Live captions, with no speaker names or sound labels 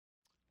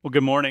Well,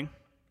 good morning.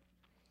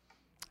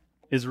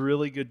 It's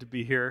really good to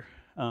be here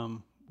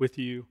with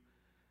you,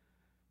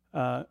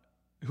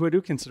 who I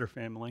do consider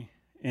family,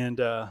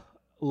 and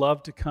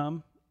love to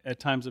come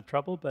at times of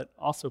trouble, but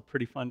also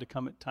pretty fun to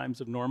come at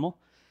times of normal,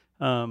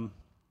 um,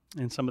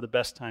 and some of the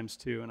best times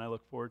too. And I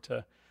look forward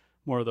to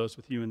more of those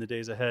with you in the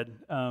days ahead.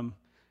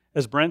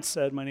 As Brent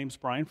said, my name's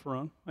Brian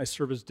Ferrone. I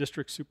serve as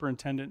district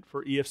superintendent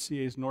for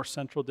EFCA's North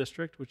Central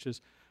District, which is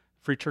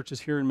Free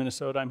Churches here in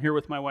Minnesota. I'm here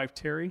with my wife,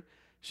 Terry.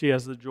 She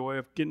has the joy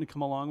of getting to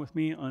come along with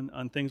me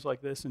on things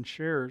like this and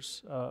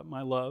shares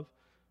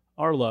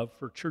our love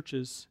for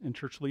churches and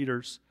church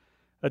leaders.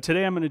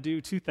 Today I'm going to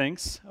do two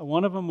things.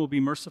 One of them will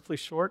be mercifully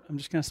short. I'm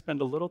just going to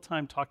spend a little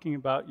time talking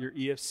about your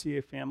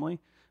EFCA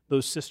family,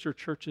 those sister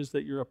churches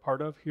that you're a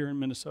part of here in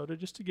Minnesota,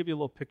 just to give you a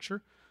little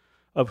picture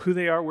of who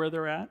they are, where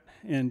they're at,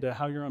 and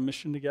how you're on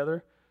mission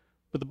together.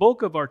 But the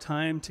bulk of our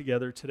time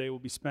together today will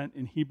be spent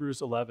in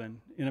Hebrews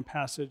 11, in a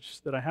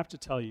passage that I have to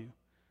tell you,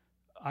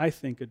 I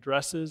think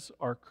addresses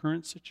our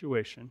current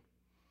situation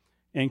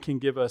and can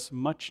give us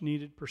much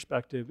needed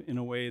perspective in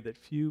a way that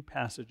few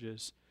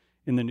passages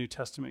in the New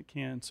Testament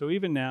can. So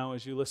even now,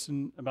 as you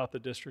listen about the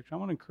district, I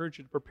want to encourage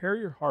you to prepare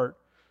your heart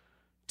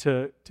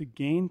to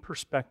gain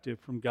perspective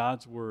from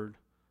God's word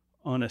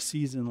on a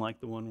season like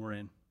the one we're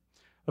in.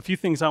 A few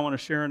things I want to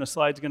share, and a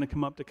slide's going to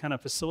come up to kind of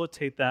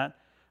facilitate that.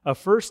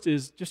 First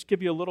is just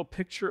give you a little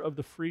picture of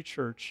the Free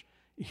Church.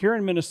 Here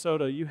in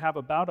Minnesota, you have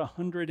about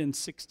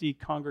 160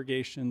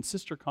 congregations,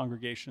 sister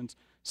congregations,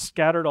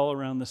 scattered all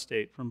around the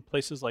state, from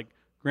places like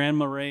Grand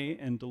Marais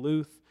and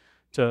Duluth,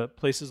 to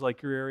places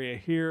like your area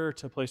here,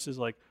 to places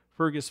like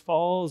Fergus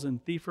Falls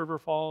and Thief River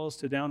Falls,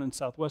 to down in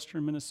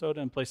southwestern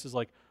Minnesota, and places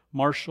like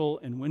Marshall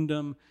and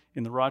Windham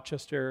in the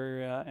Rochester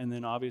area, and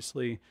then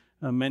obviously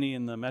many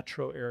in the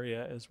metro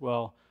area as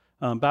well.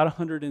 About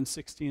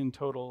 160 in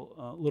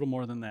total, a little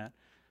more than that.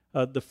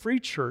 The Free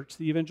Church,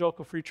 the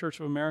Evangelical Free Church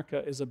of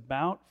America, is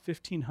about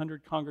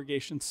 1,500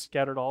 congregations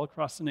scattered all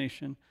across the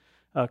nation,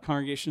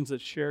 congregations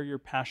that share your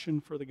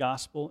passion for the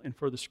gospel and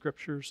for the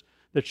scriptures,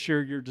 that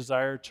share your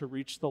desire to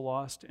reach the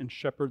lost and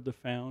shepherd the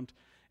found.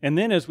 And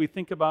then as we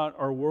think about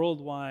our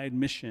worldwide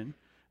mission,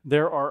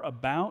 there are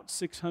about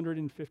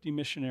 650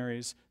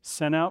 missionaries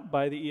sent out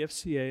by the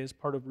EFCA as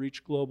part of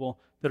Reach Global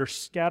that are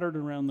scattered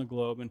around the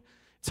globe. And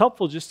it's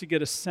helpful just to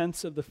get a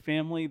sense of the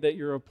family that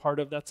you're a part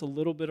of. That's a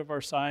little bit of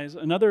our size.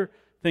 Another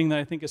thing that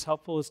I think is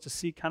helpful is to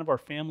see kind of our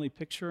family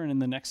picture, and in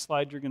the next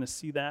slide you're going to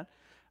see that.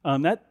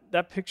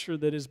 That picture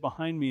that is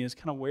behind me is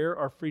kind of where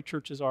our free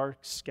churches are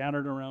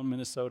scattered around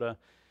Minnesota.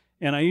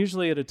 And I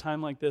usually at a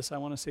time like this, I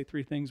want to say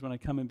three things when I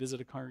come and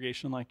visit a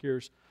congregation like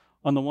yours.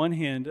 On the one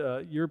hand,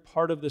 you're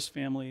part of this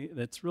family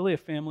that's really a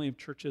family of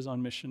churches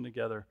on mission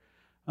together.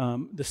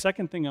 The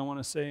second thing I want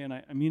to say, and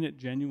I mean it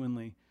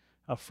genuinely,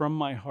 from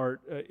my heart,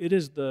 it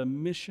is the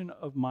mission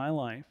of my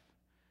life,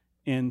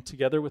 and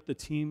together with the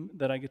team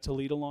that I get to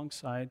lead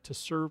alongside, to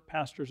serve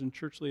pastors and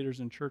church leaders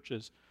in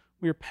churches.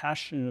 We are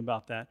passionate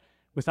about that.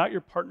 Without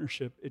your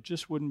partnership, it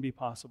just wouldn't be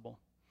possible.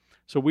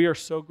 So we are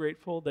so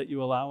grateful that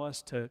you allow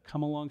us to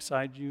come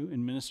alongside you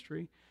in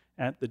ministry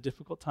at the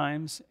difficult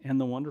times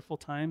and the wonderful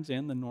times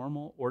and the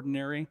normal,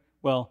 ordinary,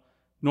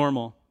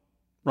 normal,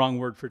 wrong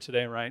word for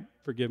today, right?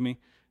 Forgive me.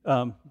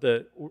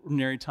 The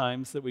ordinary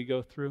times that we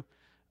go through.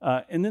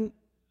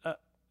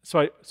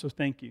 So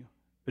thank you,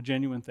 a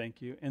genuine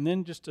thank you. And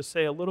then just to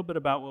say a little bit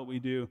about what we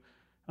do,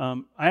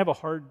 I have a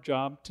hard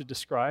job to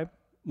describe.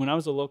 When I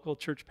was a local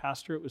church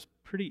pastor, it was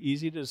pretty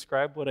easy to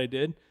describe what I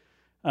did,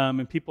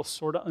 and people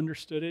sort of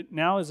understood it.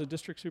 Now, as a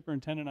district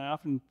superintendent, I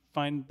often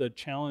find the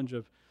challenge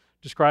of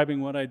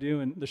describing what I do,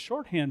 and the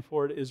shorthand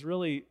for it is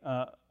really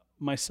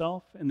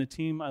myself and the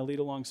team I lead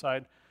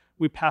alongside.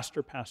 We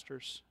pastor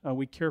pastors.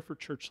 We care for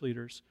church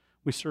leaders.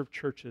 We serve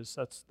churches.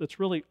 That's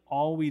really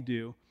all we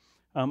do.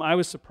 I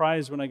was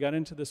surprised when I got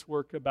into this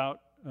work about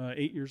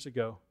 8 years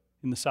ago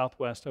in the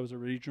Southwest. I was a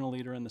regional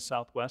leader in the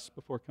Southwest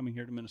before coming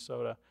here to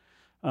Minnesota.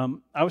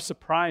 I was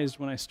surprised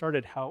when I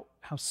started how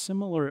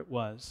similar it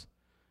was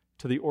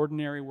to the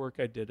ordinary work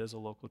I did as a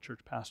local church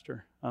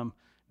pastor.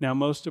 Now,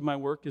 most of my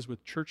work is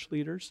with church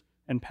leaders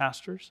and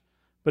pastors,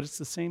 but it's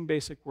the same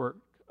basic work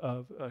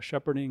of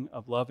shepherding,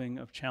 of loving,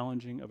 of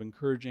challenging, of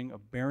encouraging,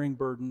 of bearing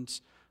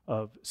burdens,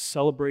 of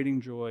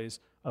celebrating joys,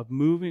 of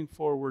moving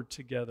forward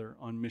together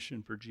on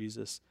mission for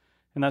Jesus.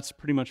 And that's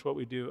pretty much what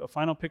we do. A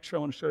final picture I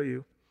want to show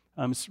you,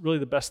 it's really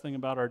the best thing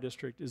about our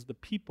district, is the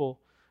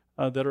people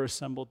that are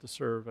assembled to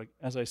serve.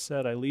 As I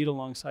said, I lead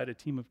alongside a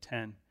team of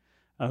 10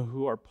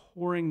 who are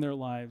pouring their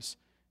lives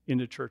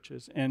into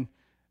churches. And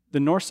the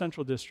North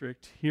Central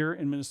District here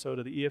in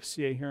Minnesota, the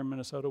EFCA here in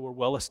Minnesota, we're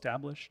well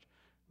established.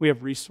 We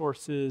have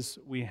resources,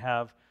 we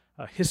have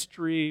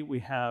history, we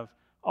have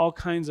all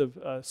kinds of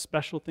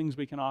special things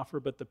we can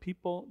offer, but the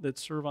people that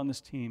serve on this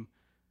team,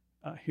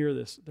 hear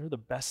this, they're the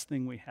best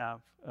thing we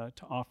have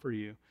to offer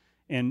you.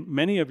 And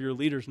many of your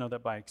leaders know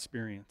that by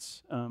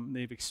experience.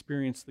 They've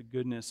experienced the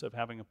goodness of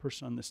having a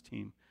person on this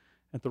team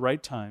at the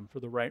right time, for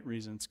the right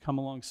reasons, come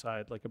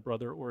alongside like a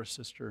brother or a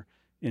sister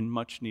in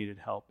much needed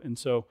help. And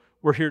so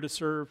we're here to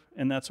serve,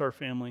 and that's our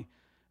family.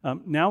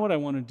 Now what I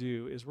want to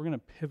do is we're going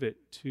to pivot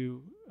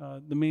to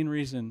the main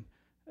reason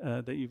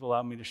that you've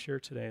allowed me to share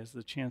today is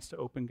the chance to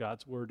open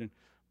God's Word. And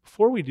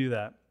before we do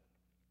that,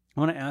 I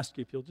want to ask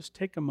you if you'll just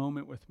take a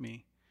moment with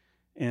me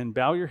and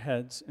bow your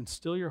heads and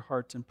still your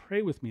hearts and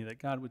pray with me that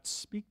God would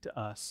speak to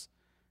us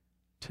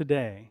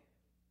today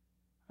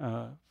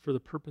for the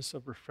purpose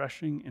of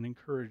refreshing and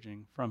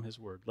encouraging from His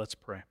Word. Let's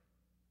pray.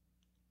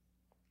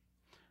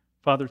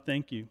 Father,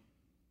 thank you.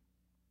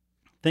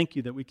 Thank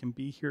you that we can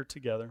be here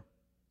together.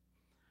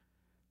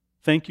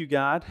 Thank you,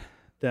 God,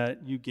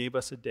 that you gave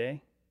us a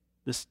day,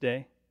 this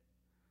day.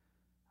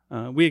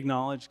 We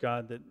acknowledge,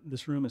 God, that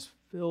this room is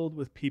filled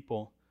with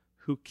people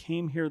who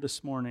came here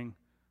this morning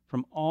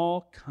from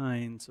all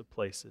kinds of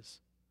places.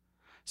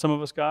 Some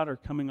of us, God, are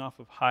coming off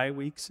of high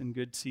weeks and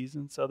good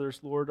seasons. Others,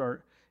 Lord,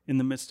 are in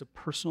the midst of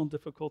personal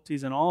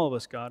difficulties. And all of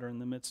us, God, are in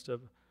the midst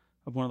of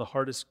one of the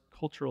hardest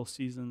cultural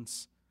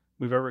seasons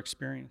we've ever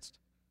experienced.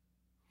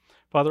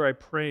 Father, I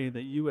pray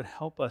that you would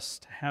help us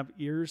to have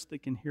ears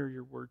that can hear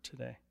your word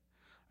today.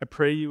 I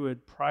pray you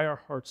would pry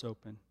our hearts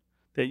open,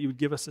 that you would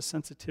give us a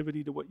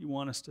sensitivity to what you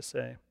want us to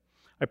say.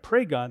 I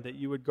pray, God, that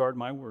you would guard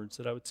my words,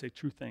 that I would say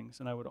true things,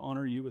 and I would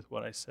honor you with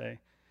what I say.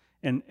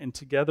 And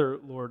together,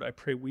 Lord, I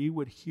pray we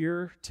would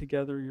hear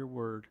together your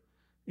word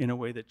in a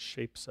way that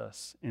shapes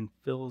us and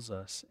fills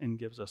us and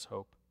gives us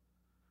hope.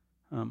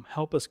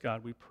 Help us,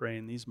 God, we pray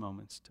in these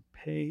moments to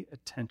pay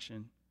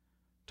attention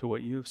to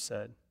what you have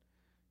said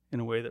in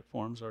a way that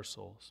forms our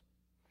souls.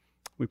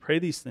 We pray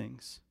these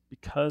things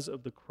because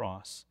of the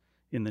cross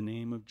in the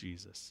name of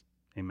Jesus.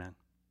 Amen.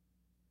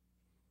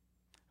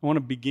 I want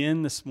to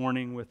begin this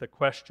morning with a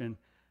question.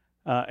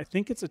 I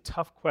think it's a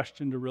tough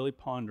question to really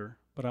ponder,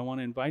 but I want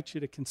to invite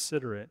you to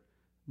consider it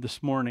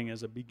this morning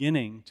as a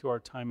beginning to our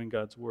time in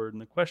God's Word.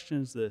 And the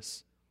question is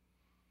this: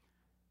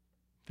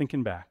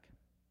 thinking back,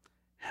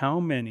 how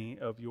many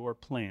of your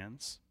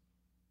plans,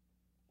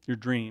 your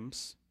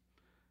dreams,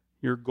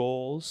 your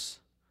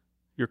goals,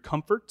 your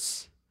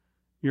comforts,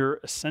 your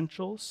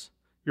essentials,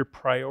 your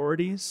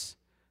priorities,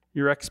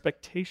 your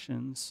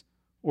expectations,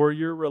 or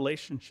your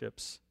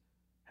relationships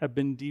have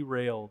been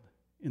derailed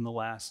in the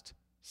last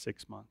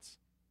 6 months?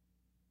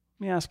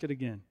 Let me ask it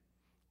again.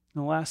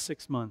 In the last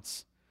 6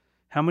 months,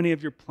 how many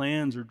of your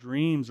plans or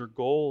dreams or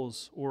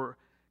goals or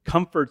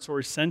comforts or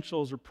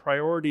essentials or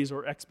priorities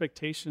or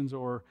expectations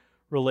or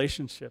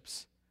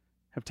relationships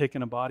have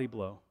taken a body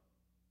blow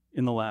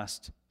in the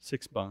last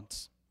 6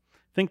 months?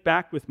 Think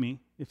back with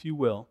me, if you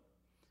will.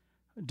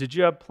 Did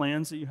you have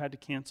plans that you had to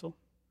cancel?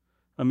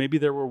 Maybe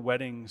there were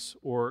weddings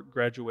or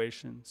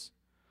graduations.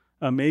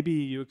 Maybe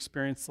you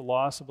experienced the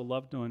loss of a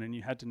loved one and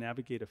you had to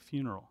navigate a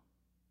funeral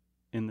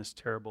in this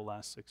terrible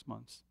last 6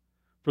 months.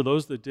 For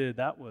those that did,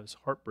 that was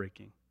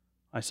heartbreaking.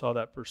 I saw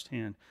that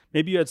firsthand.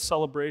 Maybe you had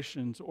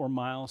celebrations or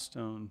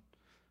milestones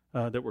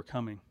that were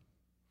coming.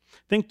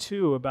 Think,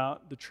 too,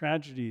 about the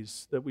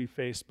tragedies that we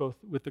faced, both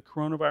with the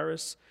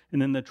coronavirus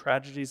and then the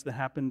tragedies that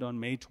happened on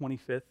May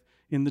 25th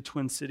in the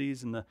Twin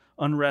Cities and the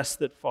unrest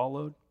that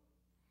followed.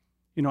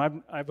 You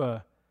know,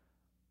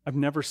 I've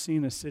never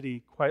seen a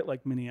city quite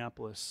like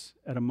Minneapolis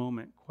at a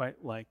moment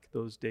quite like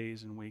those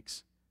days and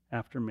weeks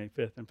after May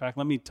 5th. In fact,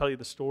 let me tell you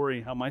the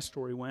story, how my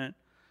story went.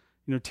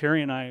 You know,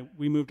 Terry and I,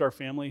 we moved our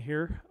family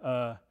here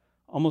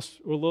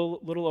almost a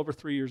little over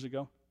 3 years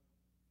ago.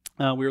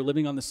 We were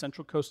living on the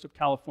central coast of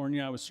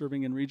California. I was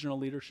serving in regional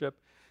leadership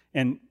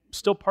and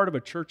still part of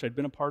a church I'd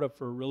been a part of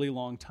for a really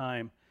long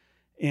time.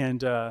 And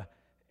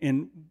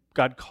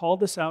God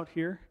called us out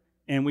here,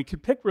 and we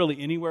could pick really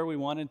anywhere we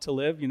wanted to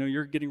live. You know,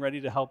 you're getting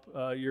ready to help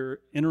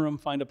your interim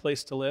find a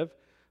place to live.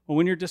 Well,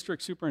 when you're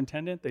district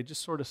superintendent, they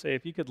just sort of say,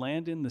 if you could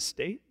land in the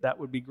state, that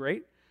would be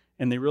great.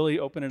 And they really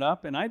open it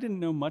up. And I didn't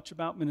know much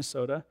about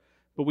Minnesota,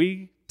 but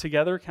we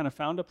together kind of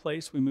found a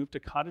place. We moved to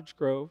Cottage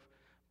Grove.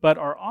 But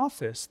our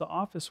office, the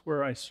office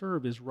where I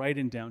serve, is right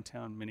in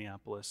downtown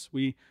Minneapolis.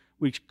 We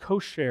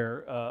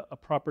co-share a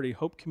property,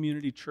 Hope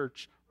Community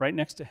Church, right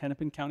next to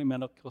Hennepin County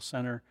Medical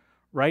Center,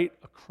 right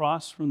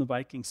across from the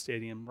Viking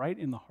Stadium, right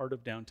in the heart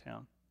of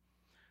downtown.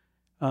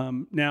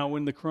 Now,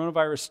 when the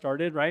coronavirus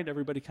started, right,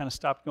 everybody kind of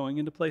stopped going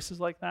into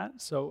places like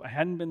that. So I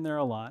hadn't been there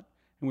a lot,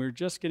 and we were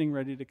just getting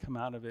ready to come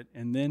out of it.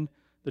 And then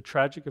the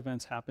tragic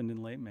events happened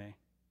in late May,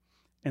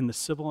 and the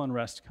civil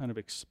unrest kind of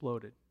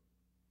exploded.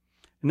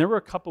 And there were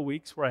a couple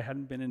weeks where I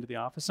hadn't been into the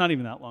office, not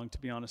even that long, to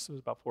be honest. It was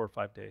about 4 or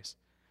 5 days.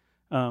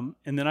 And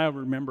then I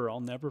remember,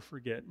 I'll never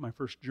forget, my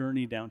first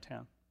journey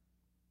downtown.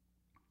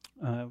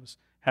 I was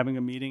having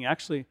a meeting.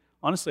 Actually,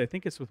 honestly, I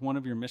think it's with one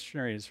of your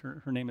missionaries.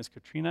 Her name is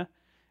Katrina,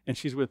 and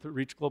she's with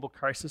Reach Global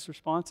Crisis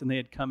Response, and they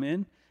had come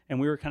in, and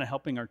we were kind of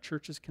helping our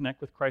churches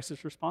connect with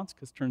crisis response,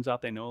 because it turns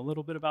out they know a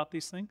little bit about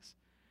these things.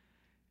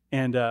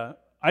 And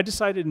I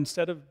decided,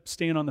 instead of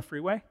staying on the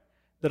freeway,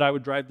 that I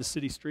would drive the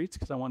city streets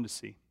because I wanted to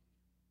see.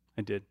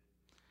 I did.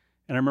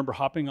 And I remember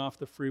hopping off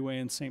the freeway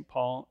in St.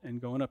 Paul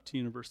and going up to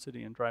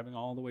University and driving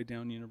all the way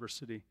down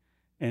University,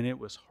 and it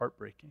was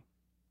heartbreaking.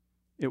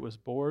 It was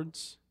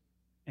boards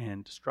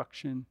and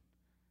destruction,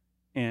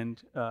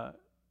 and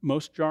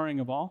most jarring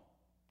of all,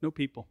 no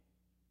people.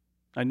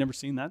 I'd never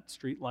seen that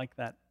street like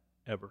that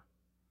ever.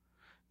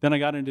 Then I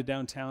got into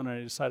downtown, and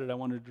I decided I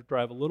wanted to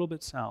drive a little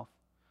bit south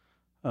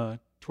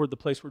toward the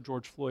place where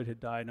George Floyd had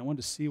died, and I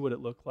wanted to see what it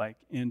looked like.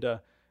 And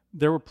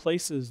there were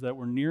places that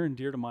were near and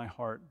dear to my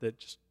heart that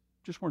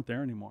just weren't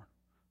there anymore.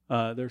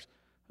 There's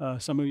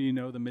some of you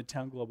know the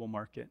Midtown Global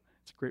Market.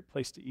 It's a great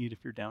place to eat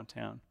if you're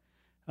downtown.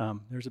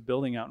 There's a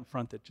building out in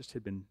front that just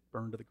had been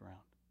burned to the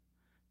ground.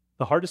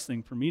 The hardest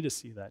thing for me to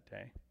see that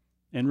day,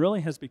 and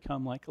really has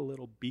become like a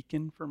little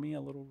beacon for me, a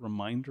little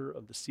reminder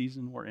of the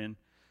season we're in,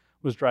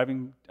 was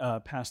driving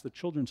past the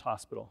Children's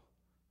Hospital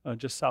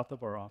just south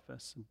of our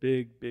office, a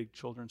big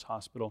children's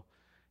hospital.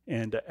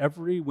 And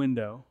every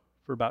window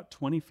for about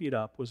 20 feet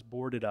up was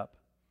boarded up,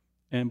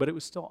 but it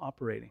was still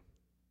operating.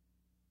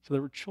 So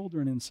there were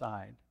children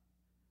inside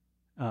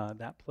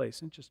that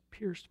place, and it just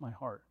pierced my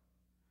heart.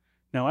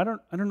 Now, I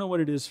don't know what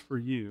it is for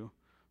you,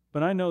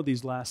 but I know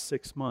these last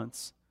 6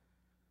 months,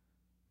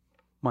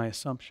 my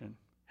assumption,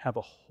 have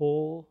a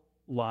whole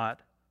lot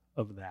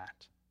of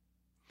that.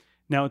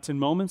 Now, it's in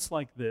moments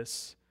like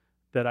this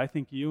that I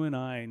think you and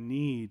I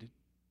need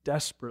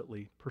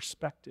desperately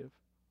perspective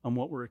on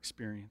what we're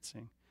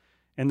experiencing.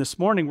 And this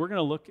morning, we're going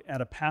to look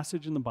at a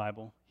passage in the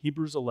Bible,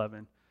 Hebrews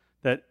 11,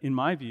 that, in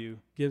my view,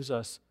 gives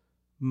us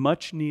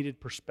much needed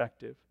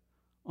perspective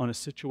on a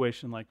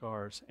situation like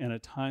ours and a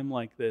time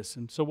like this.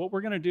 And so what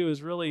we're going to do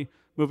is really,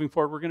 moving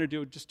forward, we're going to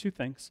do just two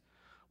things.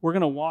 We're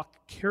going to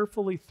walk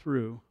carefully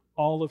through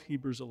all of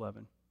Hebrews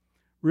 11,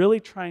 really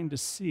trying to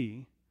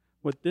see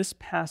what this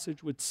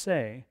passage would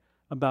say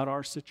about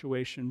our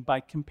situation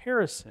by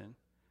comparison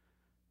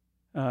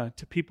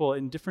to people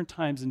in different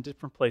times and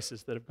different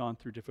places that have gone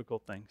through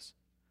difficult things.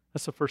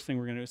 That's the first thing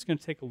we're going to do. It's going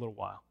to take a little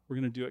while. We're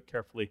going to do it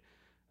carefully.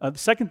 The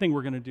second thing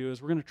we're going to do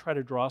is we're going to try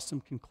to draw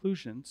some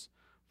conclusions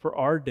for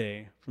our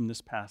day from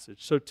this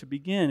passage. So to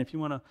begin, if you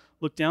want to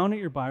look down at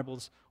your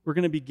Bibles, we're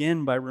going to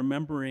begin by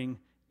remembering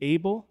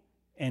Abel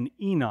and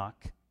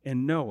Enoch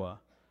and Noah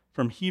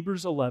from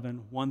Hebrews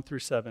 11, 1 through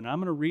 7. I'm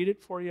going to read it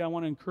for you. I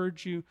want to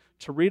encourage you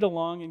to read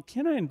along. And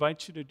can I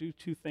invite you to do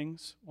two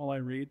things while I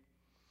read?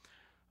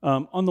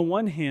 On the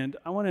one hand,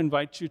 I want to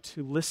invite you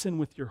to listen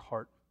with your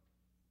heart.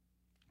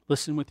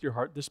 Listen with your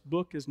heart. This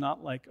book is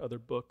not like other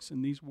books,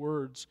 and these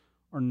words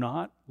are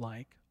not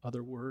like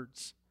other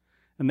words.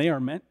 And they are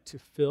meant to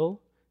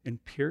fill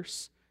and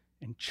pierce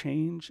and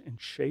change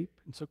and shape.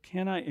 And so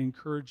can I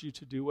encourage you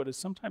to do what is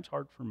sometimes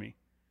hard for me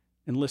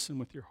and listen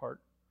with your heart?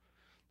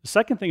 The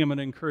second thing I'm going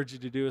to encourage you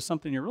to do is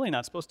something you're really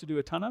not supposed to do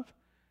a ton of,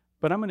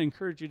 but I'm going to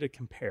encourage you to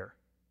compare.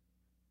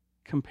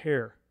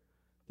 Compare.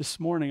 This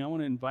morning, I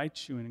want to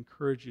invite you and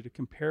encourage you to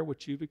compare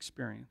what you've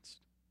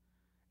experienced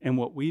and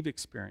what we've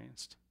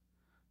experienced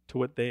to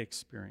what they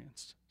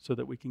experienced so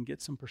that we can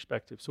get some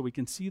perspective, so we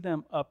can see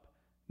them up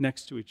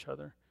next to each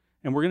other.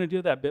 And we're going to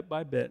do that bit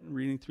by bit,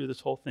 reading through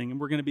this whole thing. And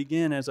we're going to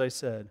begin, as I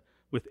said,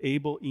 with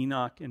Abel,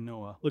 Enoch, and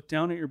Noah. Look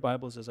down at your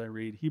Bibles as I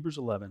read Hebrews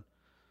 11,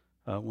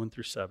 1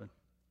 through 7.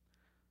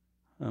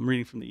 I'm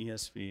reading from the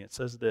ESV. It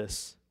says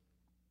this: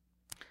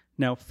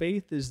 Now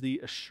faith is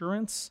the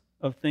assurance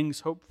of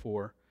things hoped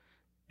for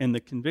and the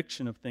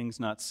conviction of things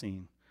not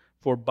seen.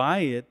 For by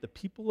it the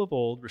people of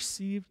old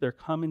received their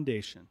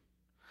commendation.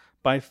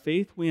 By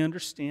faith we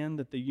understand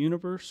that the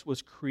universe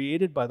was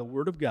created by the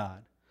word of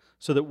God,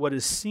 so that what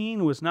is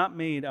seen was not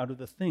made out of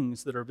the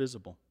things that are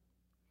visible.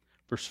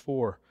 Verse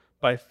 4,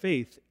 by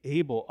faith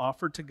Abel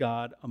offered to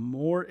God a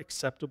more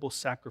acceptable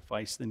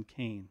sacrifice than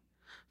Cain,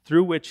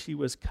 through which he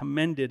was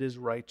commended as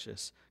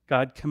righteous,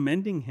 God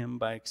commending him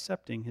by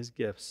accepting his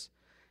gifts.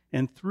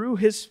 And through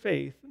his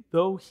faith,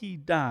 though he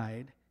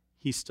died,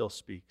 he still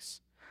speaks.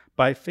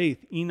 By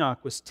faith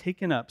Enoch was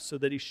taken up so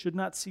that he should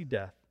not see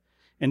death,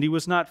 and he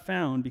was not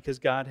found because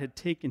God had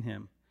taken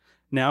him.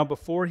 Now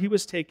before he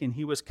was taken,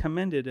 he was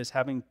commended as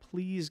having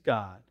pleased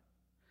God.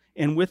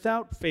 And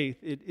without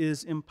faith it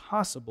is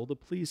impossible to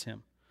please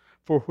him.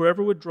 For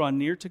whoever would draw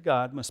near to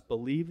God must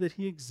believe that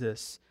he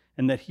exists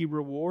and that he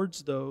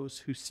rewards those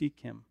who seek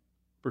him.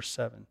 Verse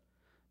 7,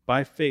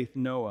 by faith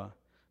Noah,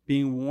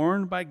 being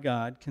warned by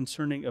God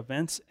concerning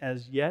events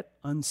as yet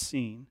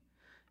unseen,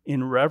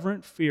 in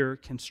reverent fear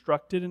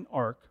constructed an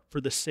ark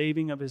for the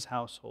saving of his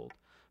household.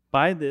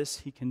 By this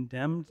he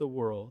condemned the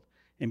world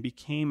and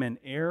became an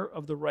heir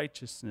of the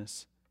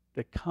righteousness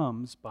that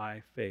comes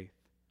by faith.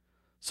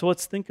 So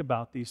let's think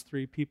about these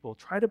three people.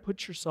 Try to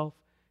put yourself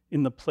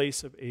in the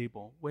place of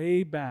Abel,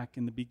 way back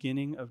in the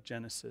beginning of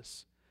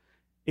Genesis.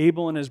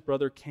 Abel and his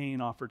brother Cain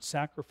offered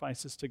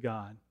sacrifices to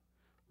God.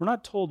 We're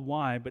not told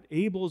why, but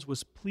Abel's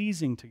was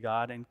pleasing to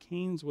God and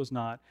Cain's was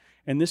not.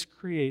 And this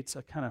creates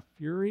a kind of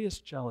furious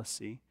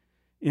jealousy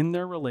in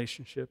their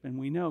relationship. And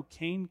we know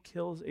Cain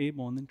kills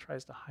Abel and then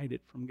tries to hide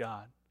it from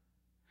God.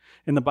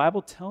 And the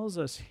Bible tells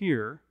us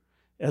here,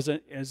 as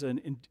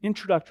an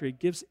introductory, it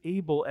gives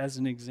Abel as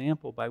an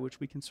example by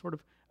which we can sort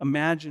of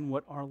imagine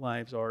what our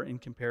lives are in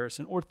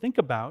comparison. Or think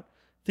about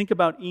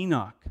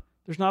Enoch.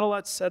 There's not a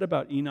lot said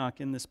about Enoch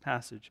in this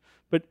passage,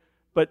 but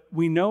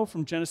we know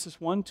from Genesis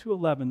 1 to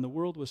 11, the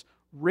world was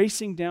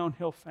racing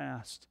downhill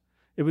fast.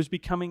 It was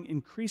becoming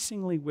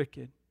increasingly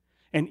wicked.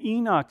 And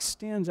Enoch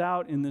stands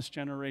out in this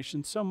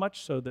generation so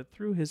much so that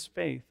through his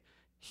faith,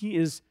 he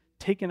is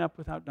taken up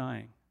without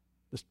dying,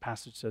 this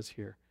passage says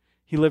here.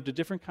 He lived a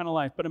different kind of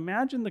life. But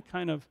imagine the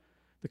kind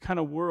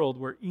of world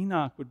where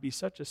Enoch would be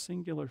such a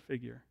singular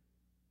figure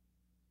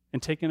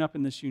and taken up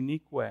in this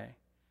unique way,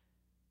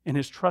 and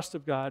his trust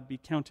of God be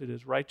counted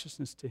as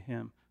righteousness to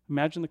him.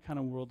 Imagine the kind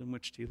of world in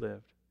which he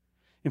lived.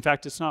 In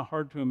fact, it's not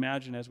hard to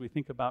imagine as we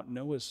think about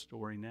Noah's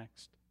story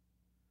next.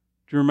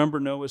 Do you remember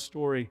Noah's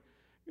story?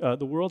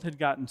 The world had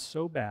gotten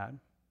so bad.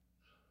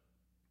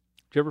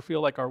 Do you ever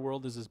feel like our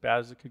world is as bad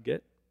as it could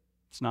get?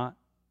 It's not.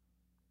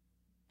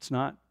 It's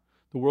not.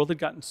 The world had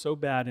gotten so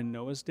bad in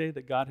Noah's day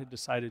that God had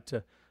decided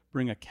to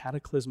bring a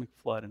cataclysmic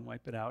flood and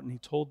wipe it out. And he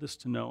told this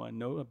to Noah, and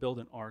Noah built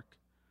an ark.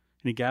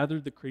 And he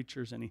gathered the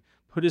creatures, and he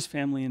put his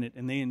family in it,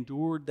 and they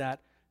endured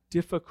that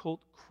difficult,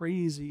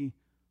 crazy,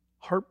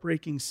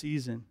 heartbreaking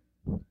season.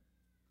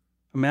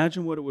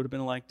 Imagine what it would have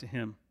been like to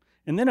him.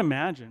 And then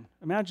imagine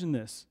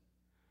this.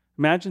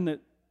 Imagine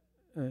that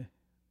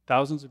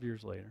thousands of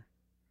years later,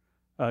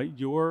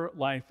 your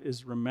life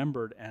is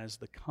remembered as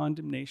the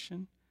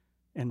condemnation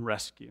and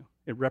rescue.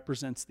 It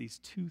represents these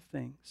two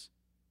things.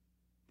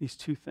 These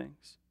two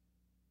things.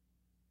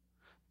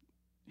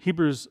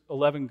 Hebrews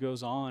 11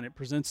 goes on. It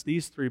presents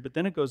these three, but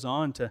then it goes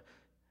on to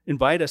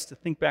invite us to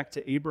think back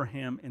to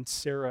Abraham and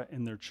Sarah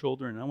and their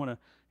children. I want to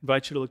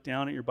invite you to look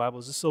down at your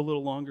Bibles. This is a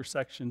little longer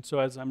section, so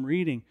as I'm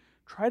reading,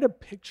 try to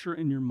picture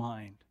in your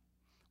mind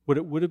what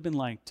it would have been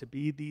like to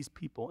be these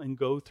people and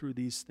go through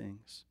these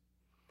things.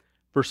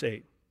 Verse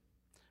 8,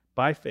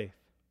 by faith,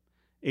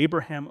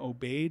 Abraham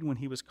obeyed when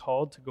he was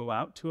called to go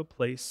out to a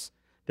place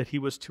that he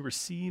was to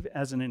receive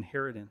as an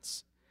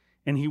inheritance.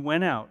 And he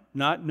went out,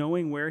 not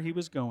knowing where he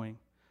was going.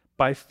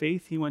 By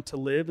faith, he went to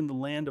live in the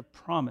land of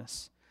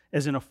promise,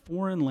 as in a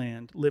foreign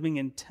land, living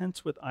in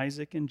tents with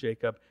Isaac and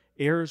Jacob,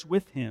 heirs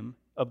with him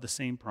of the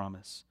same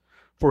promise.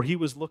 For he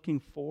was looking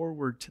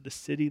forward to the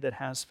city that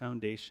has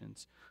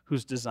foundations,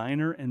 whose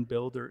designer and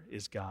builder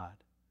is God.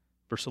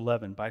 Verse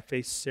 11, by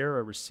faith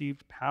Sarah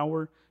received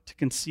power to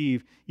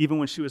conceive, even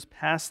when she was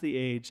past the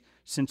age,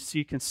 since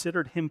she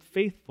considered him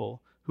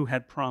faithful who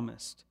had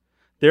promised.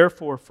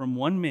 Therefore, from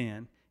one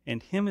man,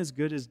 and him as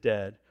good as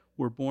dead,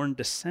 were born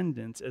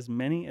descendants as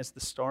many as the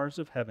stars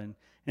of heaven,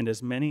 and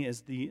as many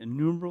as the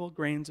innumerable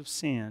grains of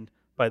sand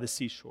by the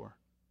seashore.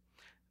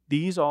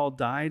 These all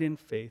died in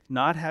faith,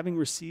 not having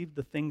received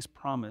the things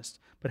promised,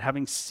 but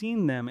having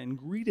seen them and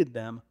greeted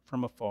them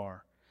from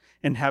afar,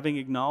 and having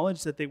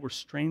acknowledged that they were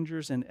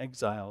strangers and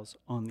exiles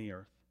on the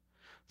earth.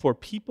 For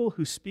people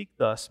who speak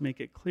thus make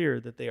it clear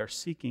that they are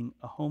seeking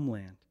a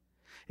homeland.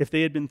 If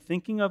they had been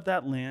thinking of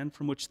that land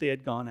from which they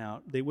had gone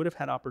out, they would have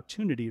had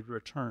opportunity to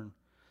return.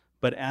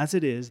 But as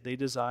it is, they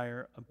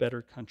desire a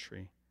better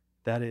country,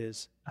 that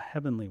is, a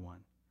heavenly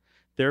one.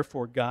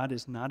 Therefore, God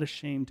is not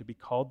ashamed to be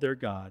called their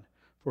God,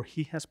 for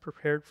he has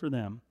prepared for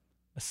them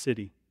a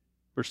city.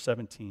 Verse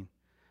 17,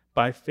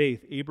 by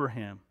faith,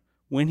 Abraham,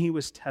 when he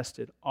was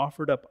tested,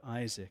 offered up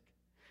Isaac.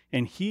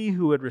 And he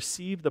who had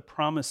received the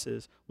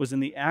promises was in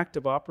the act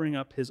of offering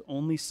up his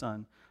only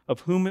son,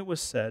 of whom it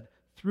was said,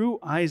 through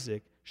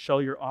Isaac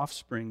shall your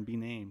offspring be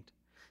named.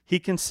 He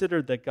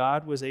considered that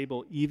God was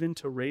able even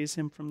to raise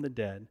him from the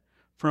dead,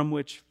 from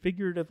which,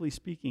 figuratively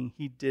speaking,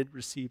 he did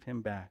receive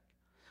him back.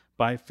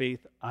 By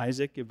faith,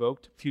 Isaac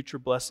evoked future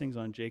blessings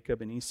on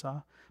Jacob and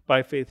Esau.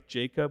 By faith,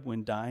 Jacob,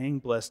 when dying,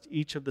 blessed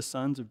each of the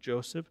sons of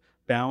Joseph,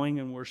 bowing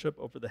in worship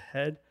over the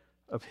head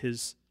of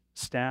his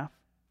staff.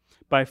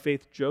 By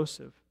faith,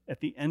 Joseph, at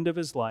the end of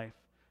his life,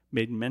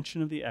 made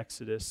mention of the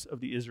exodus of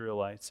the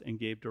Israelites and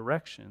gave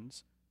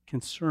directions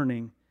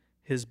concerning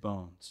his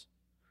bones.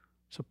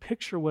 So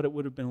picture what it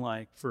would have been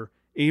like for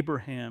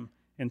Abraham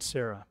and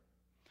Sarah.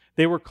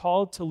 They were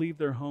called to leave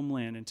their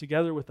homeland and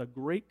together with a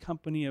great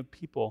company of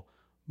people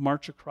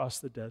march across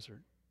the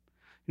desert.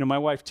 You know, my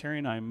wife Terry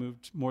and I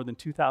moved more than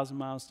 2,000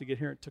 miles to get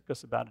here. It took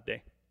us about a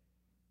day,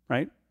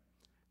 right?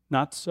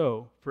 Not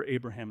so for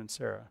Abraham and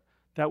Sarah.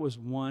 That was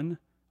one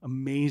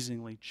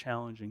amazingly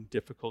challenging,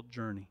 difficult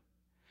journey.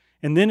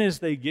 And then as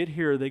they get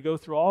here, they go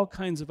through all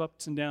kinds of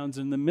ups and downs.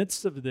 In the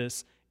midst of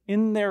this,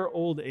 in their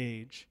old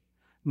age,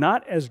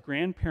 not as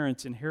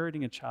grandparents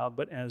inheriting a child,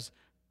 but as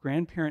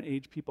grandparent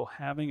age people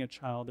having a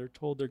child, they're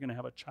told they're going to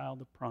have a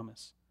child of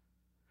promise.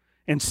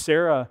 And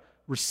Sarah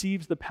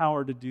receives the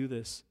power to do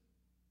this.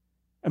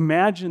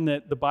 Imagine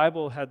that the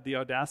Bible had the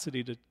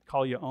audacity to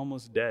call you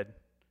almost dead,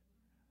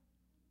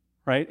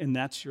 right? And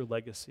that's your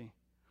legacy.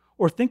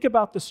 Or think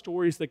about the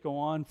stories that go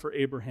on for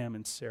Abraham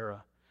and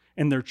Sarah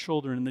and their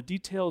children, and the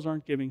details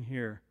aren't given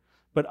here,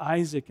 but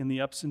Isaac and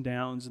the ups and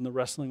downs and the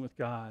wrestling with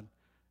God,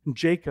 and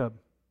Jacob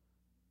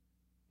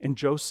and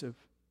Joseph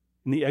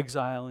and the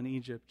exile in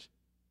Egypt,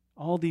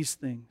 all these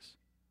things,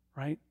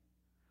 right?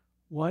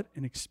 What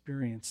an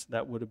experience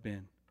that would have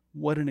been.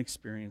 What an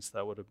experience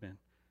that would have been.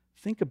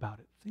 Think about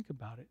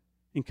it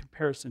in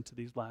comparison to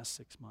these last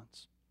 6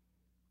 months.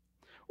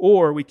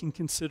 Or we can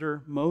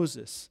consider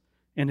Moses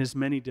and his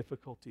many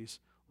difficulties.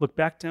 Look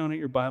back down at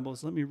your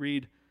Bibles. Let me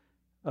read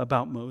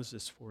about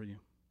Moses for you.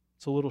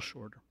 It's a little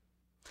shorter.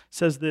 It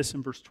says this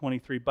in verse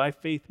 23, by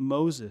faith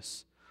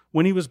Moses,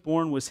 when he was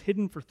born, was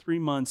hidden for 3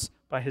 months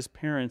by his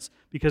parents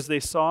because they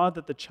saw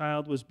that the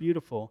child was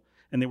beautiful,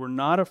 and they were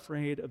not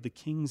afraid of the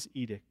king's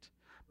edict.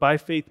 By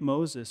faith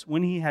Moses,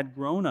 when he had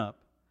grown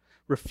up,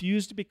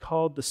 refused to be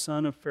called the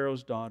son of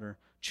Pharaoh's daughter,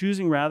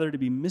 choosing rather to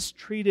be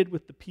mistreated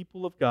with the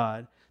people of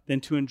God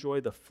than to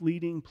enjoy the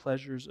fleeting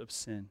pleasures of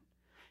sin.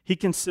 He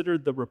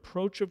considered the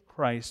reproach of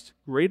Christ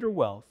greater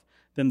wealth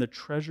than the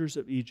treasures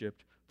of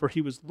Egypt, for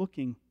he was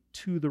looking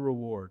to the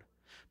reward.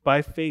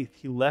 By faith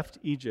he left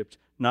Egypt,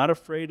 not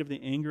afraid of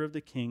the anger of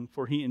the king,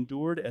 for he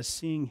endured as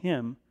seeing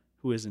him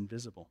who is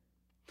invisible.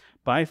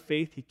 By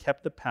faith he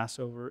kept the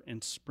Passover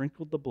and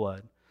sprinkled the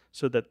blood,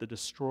 so that the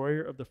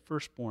destroyer of the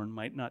firstborn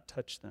might not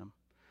touch them.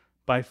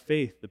 By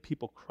faith the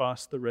people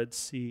crossed the Red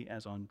Sea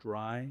as on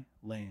dry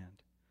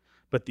land.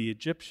 But the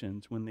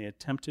Egyptians, when they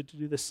attempted to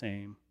do the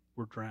same,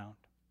 were drowned.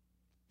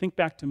 Think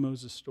back to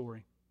Moses'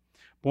 story.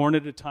 Born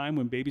at a time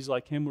when babies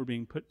like him were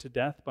being put to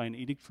death by an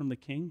edict from the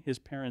king, his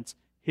parents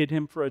hid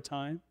him for a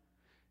time,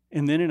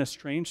 and then in a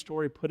strange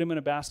story put him in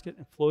a basket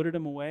and floated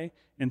him away,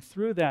 and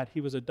through that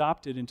he was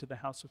adopted into the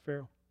house of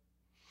Pharaoh.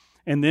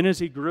 And then as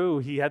he grew,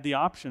 he had the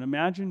option.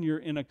 Imagine you're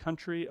in a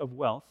country of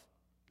wealth.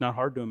 Not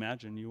hard to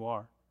imagine, you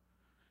are.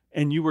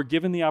 And you were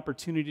given the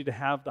opportunity to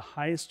have the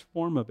highest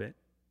form of it,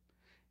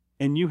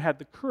 and you had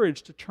the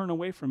courage to turn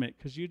away from it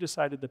because you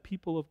decided the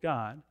people of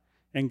God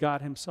and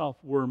God himself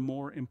were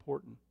more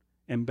important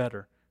and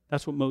better.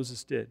 That's what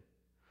Moses did.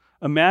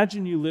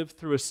 Imagine you live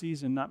through a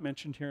season, not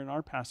mentioned here in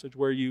our passage,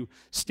 where you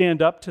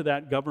stand up to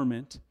that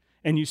government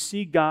and you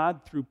see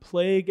God through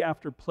plague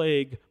after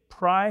plague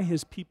pry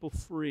his people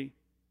free.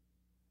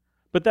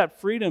 But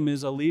that freedom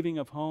is a leaving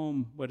of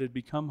home, what had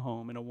become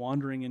home, and a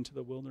wandering into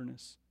the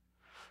wilderness.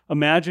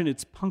 Imagine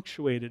it's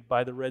punctuated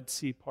by the Red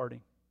Sea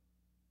parting,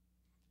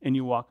 and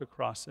you walk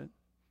across it,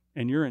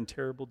 and you're in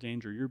terrible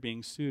danger. You're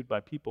being sued by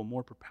people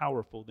more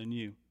powerful than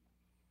you.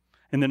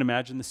 And then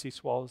imagine the sea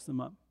swallows them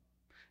up.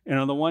 And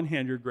on the one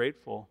hand, you're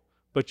grateful,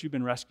 but you've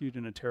been rescued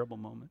in a terrible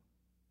moment.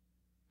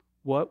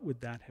 What would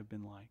that have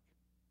been like?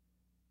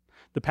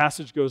 The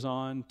passage goes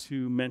on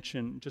to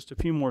mention just a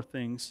few more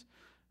things.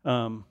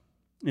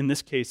 In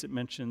this case, it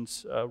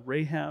mentions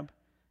Rahab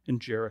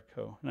and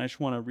Jericho. And I just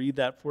want to read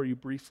that for you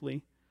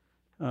briefly,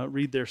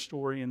 read their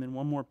story, and then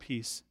one more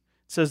piece.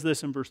 It says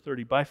this in verse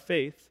 30, by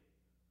faith,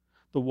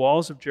 the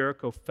walls of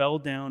Jericho fell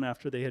down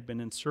after they had been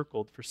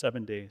encircled for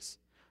 7 days.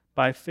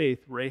 By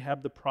faith,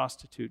 Rahab the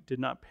prostitute did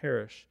not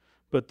perish,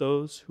 but with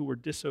those who were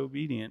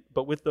disobedient,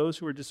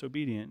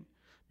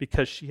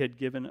 because she had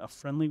given a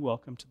friendly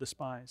welcome to the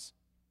spies.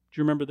 Do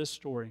you remember this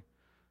story?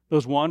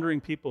 Those wandering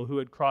people who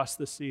had crossed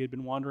the sea had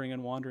been wandering,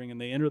 and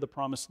they enter the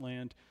promised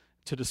land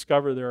to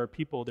discover there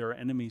are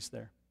enemies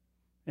there.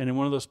 And in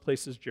one of those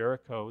places,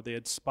 Jericho, they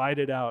had spied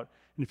it out.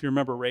 And if you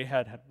remember,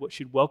 Rahab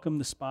she'd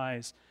welcomed the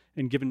spies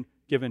and given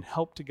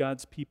help to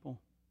God's people.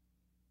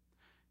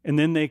 And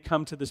then they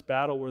come to this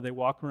battle where they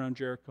walk around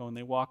Jericho, and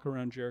they walk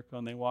around Jericho,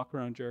 and they walk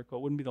around Jericho.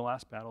 It wouldn't be the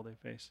last battle they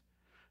face.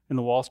 And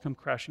the walls come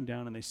crashing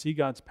down, and they see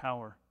God's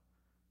power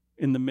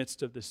in the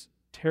midst of this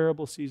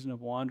terrible season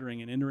of wandering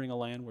and entering a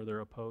land where they're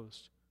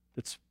opposed.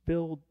 That's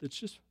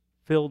just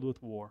filled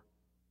with war.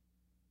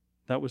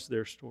 That was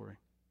their story.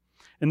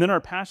 And then our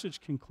passage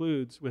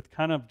concludes with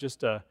kind of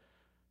just a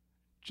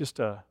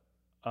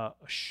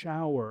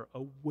shower,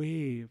 a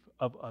wave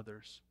of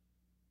others.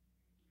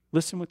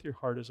 Listen with your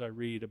heart as I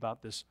read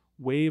about this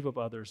wave of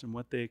others and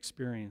what they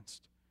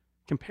experienced.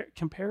 Compare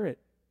it.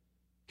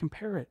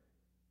 Compare it.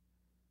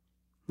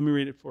 Let me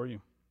read it for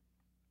you.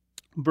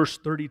 Verse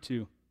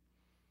 32.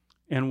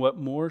 And what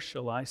more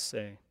shall I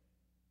say?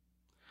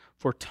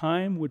 For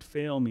time would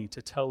fail me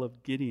to tell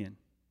of Gideon,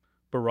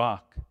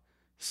 Barak,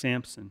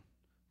 Samson,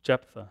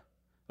 Jephthah,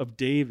 of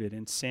David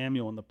and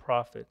Samuel and the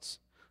prophets,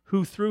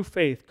 who through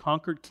faith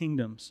conquered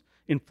kingdoms,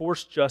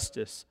 enforced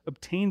justice,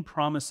 obtained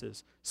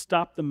promises,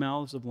 stopped the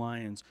mouths of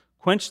lions,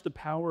 quenched the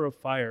power of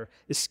fire,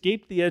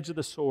 escaped the edge of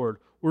the sword,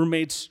 were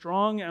made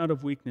strong out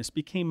of weakness,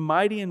 became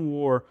mighty in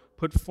war,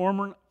 put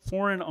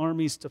foreign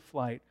armies to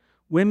flight.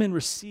 Women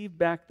received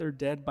back their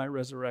dead by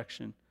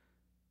resurrection.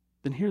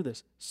 Then hear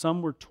this.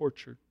 Some were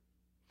tortured,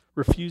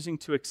 refusing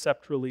to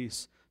accept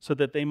release so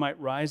that they might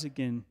rise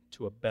again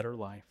to a better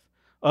life.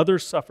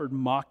 Others suffered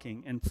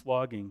mocking and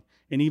flogging,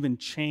 and even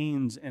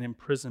chains and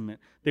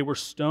imprisonment. They were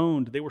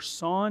stoned. They were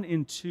sawn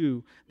in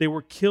two. They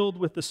were killed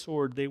with the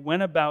sword. They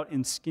went about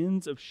in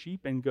skins of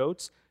sheep and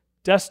goats,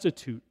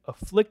 destitute,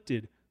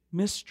 afflicted,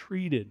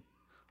 mistreated,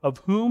 of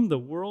whom the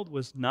world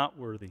was not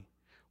worthy,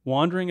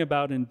 wandering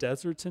about in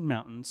deserts and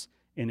mountains,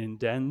 and in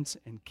dens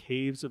and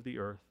caves of the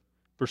earth.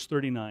 Verse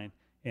 39,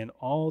 and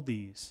all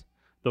these,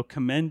 though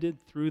commended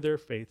through their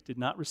faith, did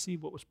not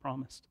receive what was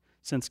promised,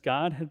 since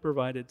God had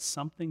provided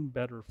something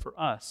better for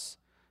us,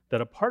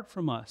 that apart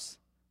from us,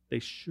 they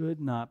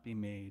should not be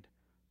made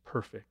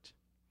perfect.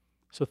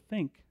 So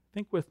think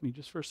with me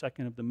just for a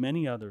second of the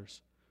many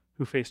others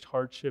who faced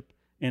hardship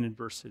and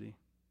adversity.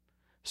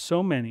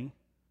 So many,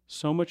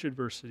 so much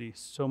adversity,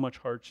 so much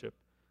hardship.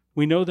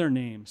 We know their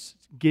names: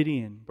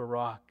 Gideon,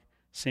 Barak,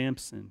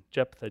 Samson,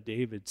 Jephthah,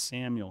 David,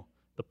 Samuel,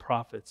 the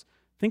prophets.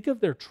 Think of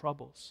their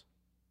troubles.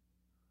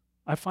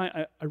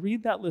 I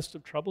read that list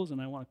of troubles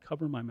and I want to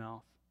cover my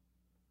mouth.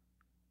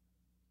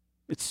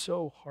 It's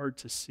so hard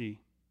to see.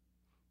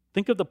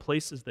 Think of the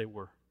places they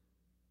were.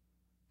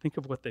 Think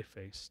of what they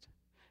faced.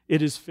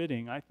 It is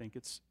fitting, I think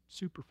it's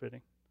super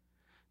fitting,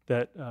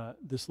 that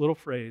this little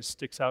phrase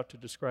sticks out to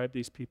describe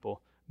these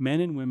people,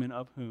 men and women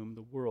of whom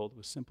the world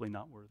was simply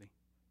not worthy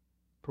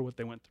for what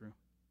they went through.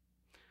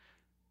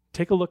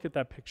 Take a look at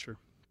that picture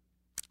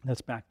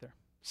that's back there.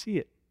 See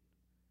it.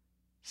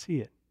 See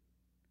it.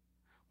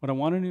 What I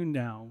want to do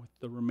now with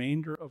the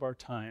remainder of our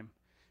time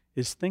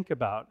is think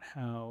about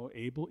how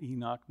Abel,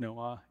 Enoch,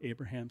 Noah,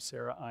 Abraham,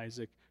 Sarah,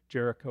 Isaac,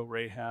 Jericho,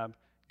 Rahab,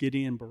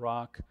 Gideon,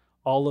 Barak,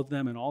 all of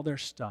them and all their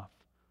stuff.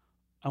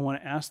 I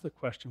want to ask the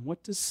question,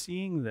 what does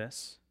seeing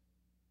this,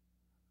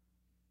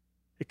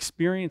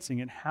 experiencing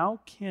it,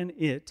 how can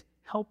it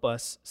help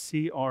us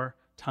see our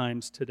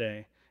times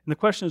today? And the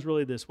question is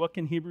really this: what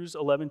can Hebrews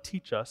 11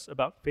 teach us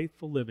about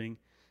faithful living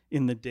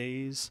in the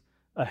days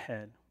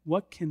ahead?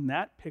 What can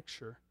that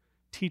picture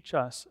teach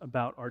us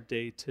about our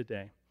day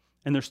today?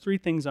 And there's three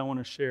things I want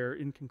to share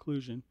in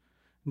conclusion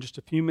in just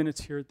a few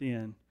minutes here at the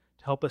end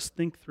to help us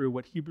think through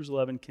what Hebrews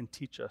 11 can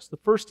teach us. The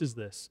first is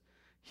this: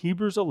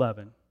 Hebrews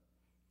 11,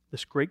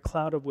 this great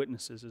cloud of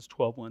witnesses, as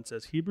 12:1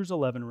 says, Hebrews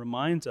 11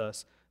 reminds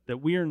us that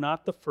we are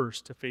not the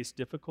first to face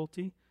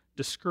difficulty,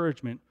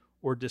 discouragement,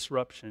 or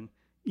disruption,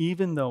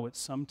 even though it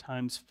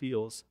sometimes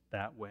feels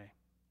that way.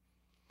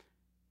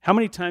 How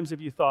many times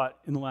have you thought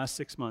in the last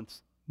 6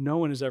 months, no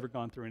one has ever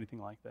gone through anything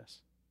like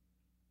this?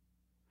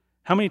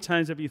 How many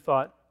times have you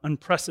thought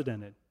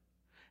unprecedented?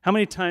 How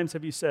many times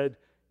have you said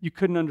you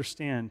couldn't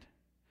understand?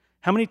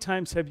 How many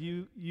times have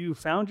you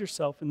found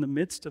yourself in the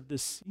midst of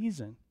this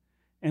season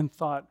and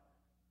thought,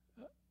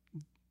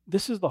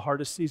 this is the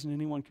hardest season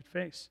anyone could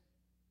face?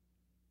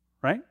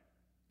 Right?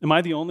 Am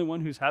I the only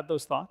one who's had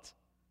those thoughts?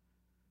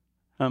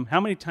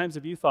 How many times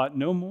have you thought,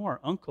 no more,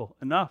 uncle,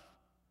 enough,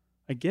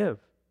 I give.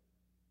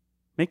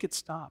 Make it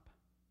stop.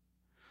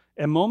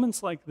 At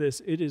moments like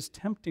this, it is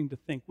tempting to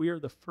think we are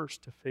the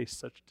first to face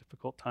such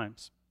difficult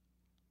times.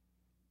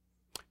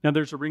 Now,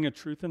 there's a ring of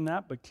truth in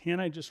that, but can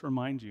I just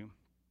remind you,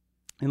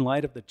 in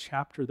light of the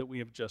chapter that we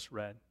have just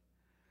read,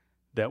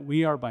 that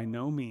we are by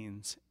no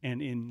means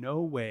and in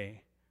no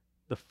way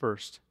the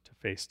first to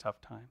face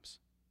tough times.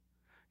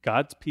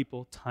 God's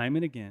people, time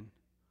and again,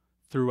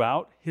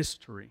 throughout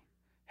history,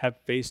 have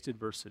faced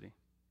adversity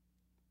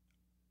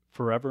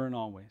forever and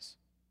always.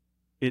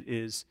 It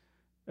is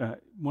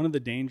one of the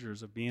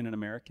dangers of being an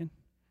American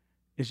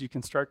is you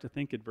can start to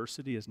think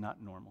adversity is not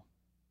normal.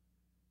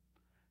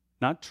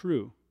 Not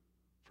true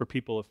for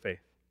people of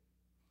faith.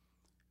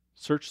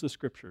 Search the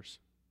scriptures.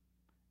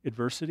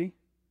 Adversity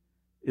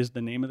is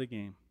the name of the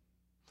game.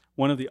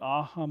 One of the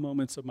aha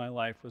moments of my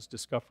life was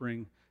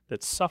discovering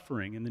that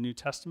suffering in the New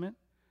Testament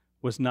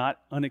was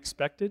not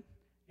unexpected,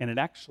 and it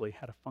actually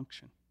had a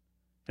function.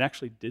 It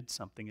actually did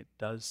something. It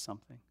does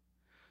something.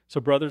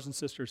 So brothers and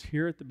sisters,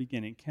 here at the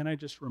beginning, can I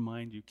just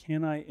remind you,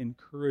 can I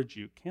encourage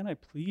you, can I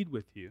plead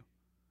with you,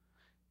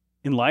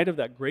 in light of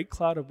that great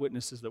cloud of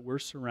witnesses that we're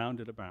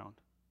surrounded around,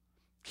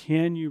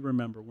 can you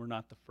remember we're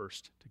not the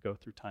first to go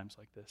through times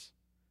like this?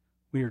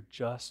 We are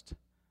just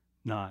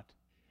not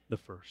the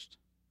first.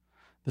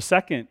 The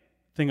second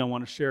thing I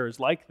want to share is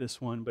like this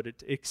one, but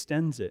it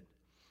extends it.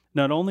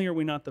 Not only are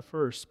we not the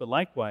first, but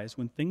likewise,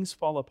 when things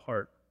fall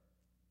apart,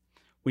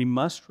 we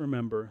must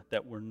remember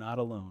that we're not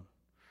alone.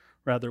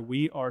 Rather,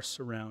 we are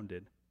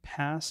surrounded,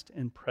 past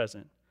and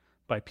present,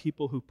 by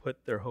people who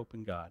put their hope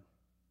in God.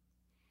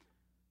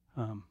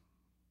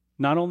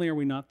 Not only are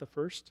we not the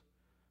first,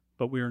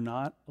 but we are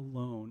not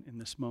alone in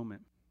this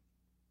moment.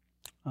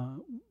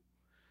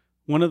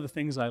 One of the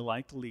things I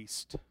like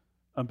least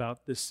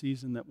about this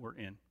season that we're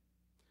in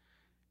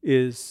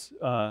is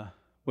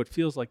what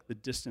feels like the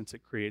distance it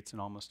creates in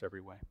almost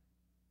every way.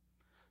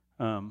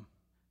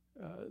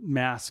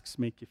 Masks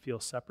make you feel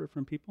separate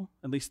from people.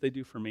 At least they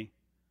do for me.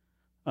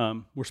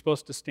 We're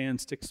supposed to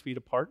stand 6 feet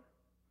apart.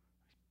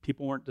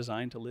 People weren't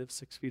designed to live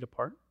 6 feet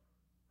apart,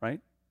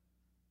 right?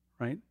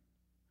 Right?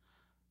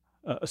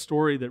 A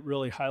story that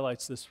really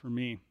highlights this for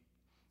me.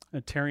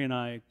 Terry and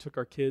I took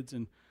our kids,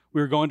 and we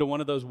were going to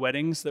one of those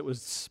weddings that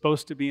was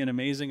supposed to be an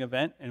amazing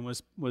event and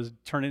was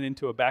turning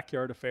into a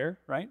backyard affair,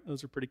 right?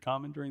 Those are pretty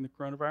common during the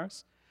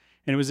coronavirus.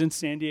 And it was in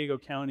San Diego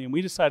County, and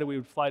we decided we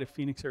would fly to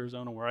Phoenix,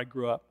 Arizona, where I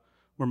grew up,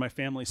 where my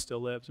family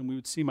still lives, and we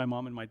would see my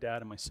mom and my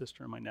dad and my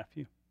sister and my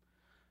nephew.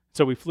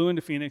 So we flew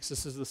into Phoenix.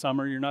 This is the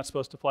summer. You're not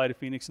supposed to fly to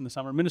Phoenix in the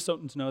summer.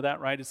 Minnesotans know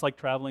that, right? It's like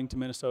traveling to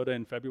Minnesota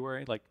in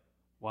February. Like,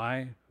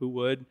 why? Who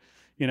would?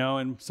 You know,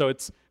 and so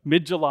it's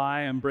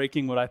mid-July. I'm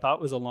breaking what I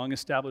thought was a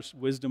long-established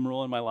wisdom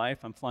rule in my life.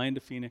 I'm flying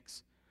to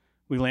Phoenix.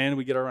 We land,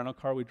 we get our rental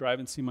car, we drive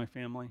and see my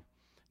family.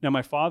 Now,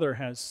 my father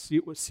has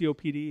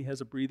COPD,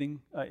 has a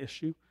breathing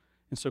issue,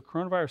 and so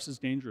coronavirus is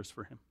dangerous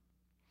for him.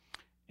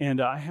 And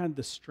I had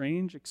this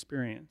strange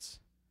experience.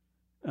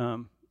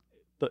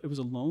 It was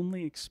a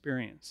lonely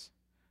experience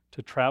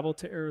to travel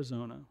to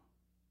Arizona,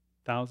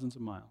 thousands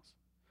of miles,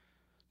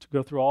 to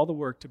go through all the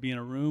work to be in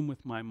a room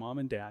with my mom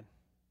and dad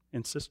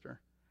and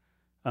sister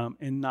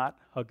and not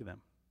hug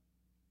them.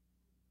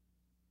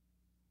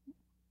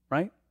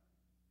 Right?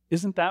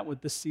 Isn't that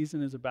what this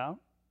season is about?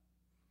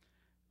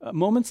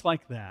 Moments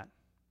like that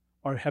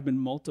have been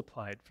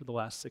multiplied for the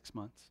last 6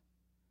 months.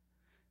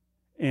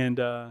 And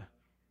the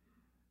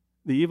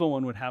evil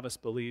one would have us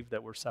believe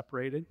that we're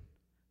separated,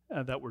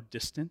 that we're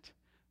distant,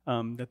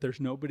 that there's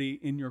nobody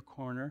in your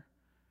corner,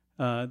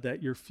 that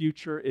your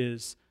future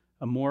is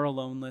a more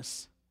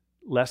aloneness,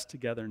 less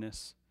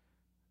togetherness,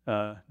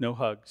 no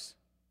hugs,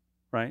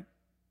 right?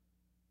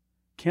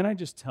 Can I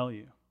just tell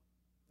you,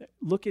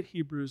 look at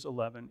Hebrews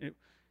 11.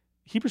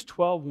 Hebrews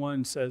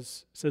 12:1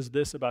 says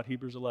this about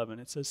Hebrews 11.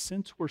 It says,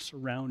 since we're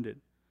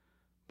surrounded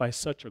by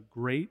such a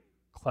great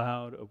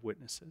cloud of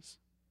witnesses,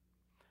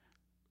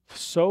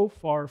 so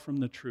far from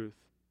the truth,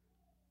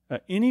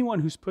 anyone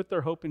who's put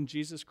their hope in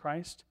Jesus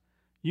Christ,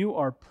 you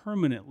are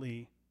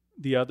permanently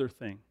the other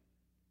thing.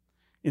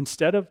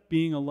 Instead of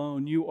being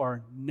alone, you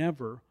are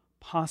never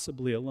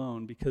possibly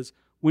alone, because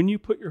when you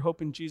put your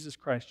hope in Jesus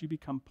Christ, you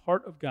become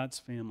part of God's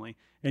family,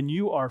 and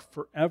you are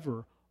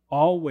forever,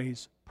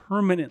 always,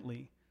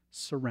 permanently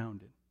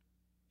surrounded.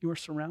 You are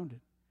surrounded.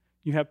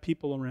 You have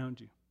people around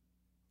you.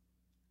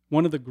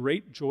 One of the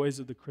great joys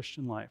of the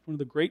Christian life, one of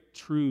the great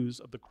truths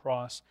of the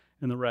cross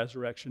and the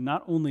resurrection,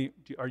 not only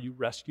are you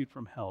rescued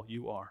from hell,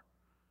 you are,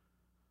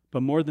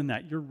 but more than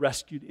that, you're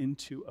rescued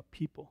into a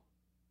people.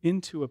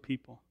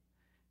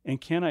 And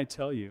can I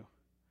tell you,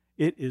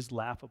 it is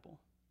laughable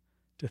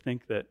to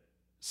think that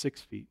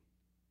 6 feet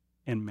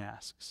and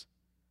masks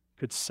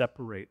could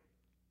separate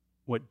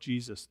what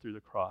Jesus through the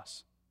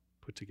cross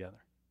put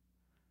together.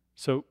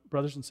 So,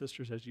 brothers and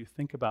sisters, as you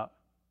think about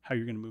how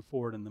you're going to move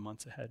forward in the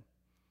months ahead,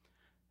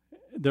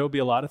 there will be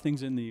a lot of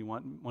things in there you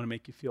want to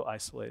make you feel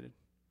isolated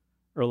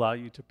or allow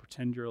you to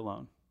pretend you're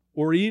alone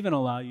or even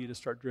allow you to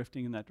start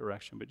drifting in that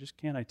direction. But just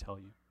can I tell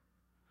you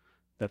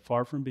that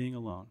far from being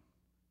alone,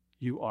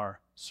 you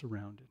are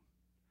surrounded.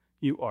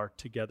 You are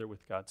together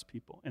with God's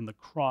people. And the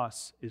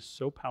cross is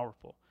so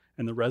powerful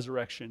and the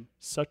resurrection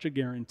such a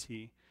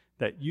guarantee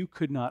that you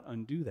could not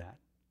undo that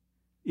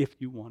if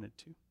you wanted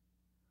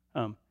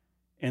to.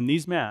 And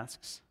these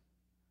masks,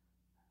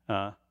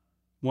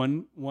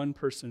 one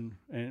person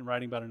in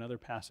writing about another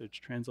passage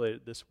translated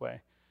it this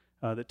way,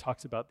 that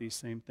talks about these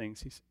same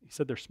things. He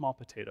said they're small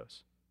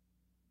potatoes.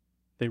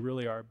 They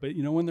really are. But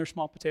you know when they're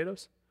small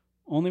potatoes?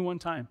 Only one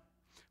time.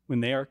 When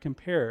they are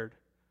compared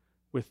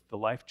with the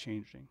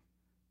life-changing,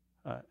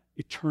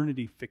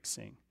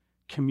 eternity-fixing,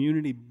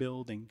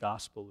 community-building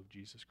gospel of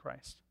Jesus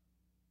Christ.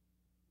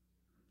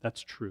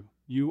 That's true.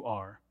 You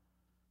are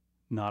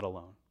not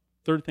alone.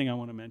 Third thing I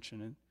want to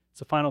mention, and it's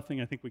the final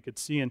thing I think we could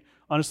see, and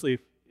honestly,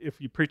 if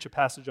you preach a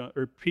passage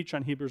or preach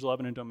on Hebrews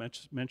 11 and don't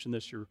mention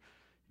this,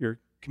 you're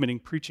committing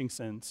preaching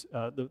sins.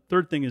 The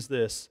third thing is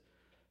this: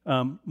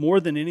 more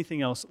than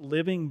anything else,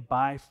 living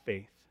by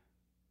faith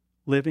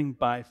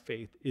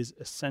is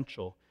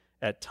essential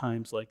at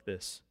times like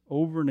this.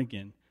 Over and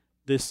again,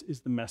 this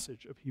is the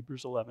message of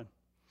Hebrews 11.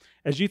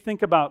 As you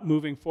think about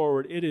moving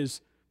forward, it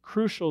is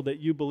crucial that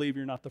you believe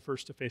you're not the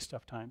first to face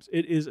tough times.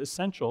 It is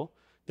essential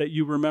that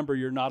you remember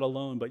you're not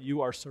alone, but you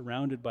are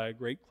surrounded by a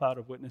great cloud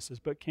of witnesses.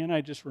 But can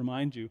I just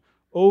remind you,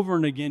 over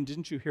and again,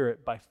 didn't you hear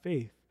it? By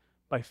faith,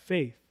 by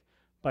faith,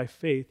 by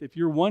faith. If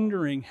you're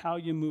wondering how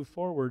you move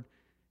forward,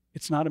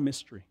 it's not a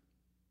mystery.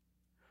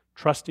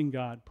 Trusting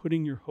God,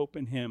 putting your hope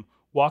in Him,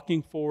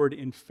 walking forward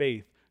in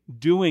faith,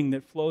 doing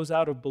that flows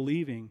out of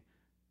believing,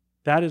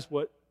 that is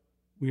what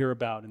we are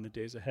about in the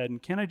days ahead.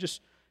 And can I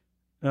just,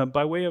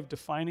 by way of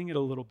defining it a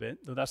little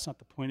bit, though that's not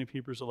the point of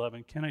Hebrews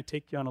 11, can I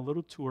take you on a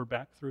little tour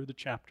back through the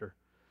chapter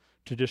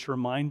to just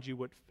remind you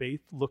what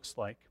faith looks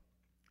like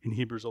in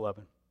Hebrews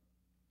 11.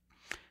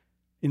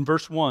 In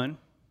verse 1,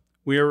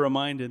 we are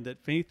reminded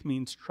that faith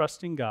means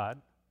trusting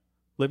God.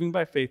 Living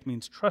by faith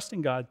means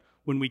trusting God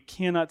when we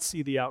cannot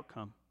see the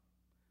outcome.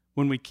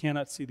 When we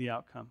cannot see the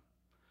outcome.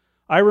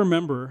 I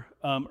remember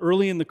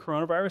early in the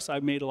coronavirus, I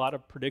made a lot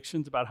of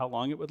predictions about how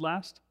long it would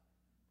last.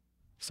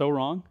 So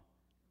wrong,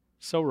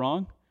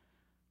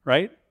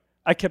 right?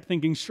 I kept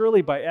thinking,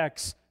 surely by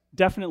X,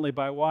 definitely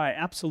by Y,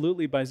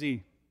 absolutely by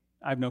Z.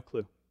 I have no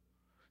clue.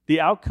 The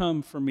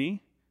outcome for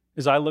me,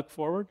 as I look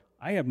forward,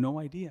 I have no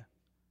idea.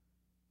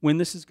 When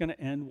this is going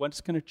to end,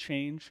 what's going to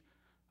change,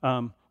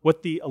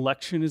 what the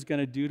election is going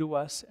to do to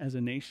us as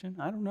a nation,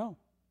 I don't know.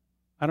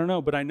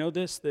 But I know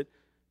this, that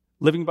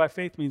living by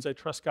faith means I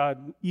trust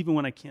God even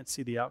when I can't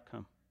see the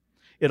outcome.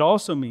 It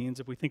also means,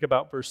 if we think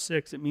about verse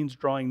 6, it means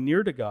drawing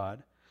near to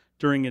God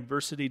during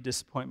adversity,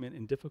 disappointment,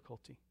 and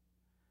difficulty.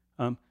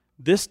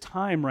 This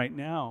time right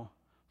now,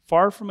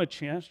 far from a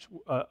chance,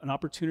 an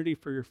opportunity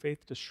for your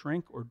faith to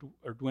shrink or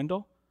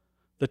dwindle,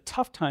 the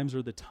tough times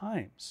are the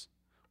times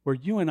where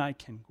you and I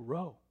can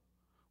grow.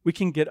 We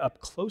can get up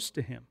close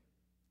to Him.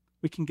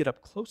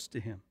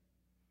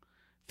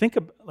 Think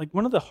of,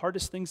 one of the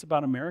hardest things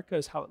about America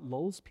is how it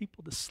lulls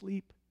people to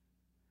sleep.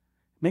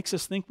 It makes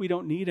us think we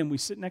don't need Him. We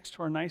sit next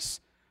to our nice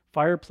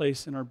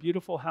fireplace in our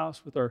beautiful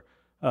house with our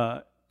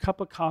cup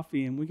of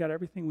coffee, and we got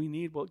everything we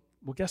need. Well,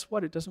 Well, guess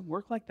what? It doesn't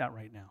work like that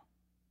right now.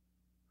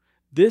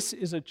 This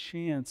is a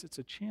chance. It's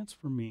a chance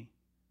for me,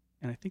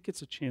 and I think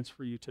it's a chance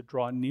for you to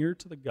draw near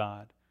to the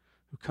God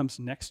who comes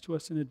next to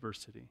us in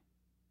adversity,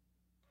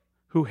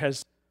 who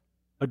has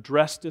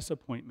addressed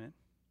disappointment,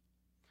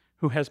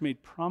 who has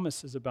made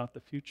promises about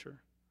the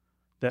future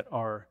that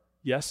are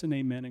yes and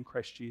amen in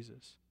Christ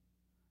Jesus,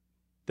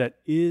 that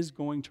is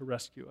going to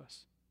rescue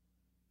us.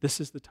 This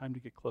is the time to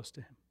get close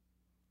to him.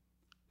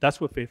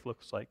 That's what faith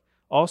looks like.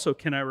 Also,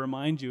 can I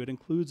remind you, it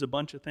includes a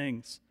bunch of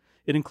things.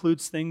 It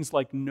includes things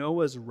like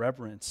Noah's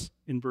reverence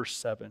in verse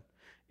 7,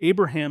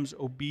 Abraham's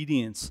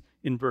obedience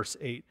in verse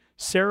 8,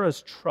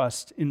 Sarah's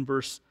trust in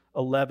verse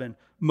 11,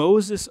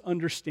 Moses'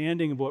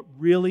 understanding of what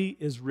really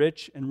is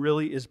rich and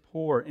really is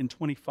poor in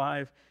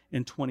 25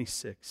 and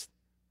 26.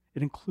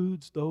 It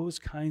includes those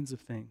kinds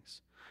of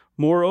things.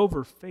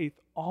 Moreover, faith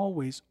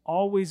always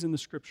in the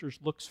Scriptures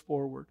looks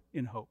forward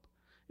in hope.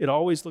 It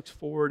always looks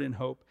forward in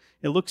hope.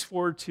 It looks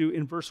forward to,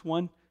 in verse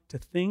 1, to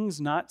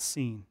things not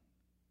seen.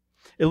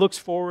 It looks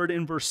forward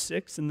in verse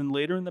 6, and then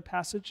later in the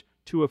passage,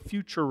 to a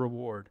future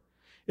reward.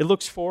 It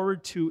looks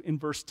forward to, in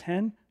verse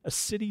 10, a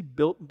city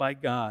built by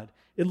God.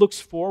 It looks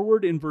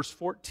forward in verse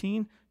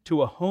 14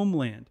 to a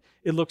homeland.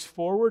 It looks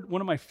forward,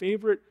 one of my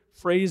favorite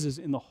phrases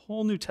in the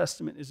whole New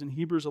Testament is in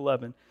Hebrews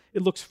 11.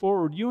 It looks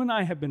forward. You and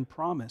I have been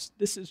promised.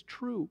 This is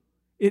true.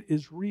 It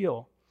is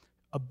real.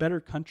 A better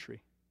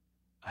country,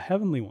 a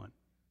heavenly one.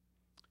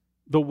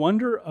 The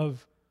wonder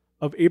of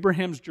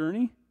Abraham's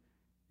journey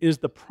is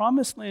the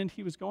promised land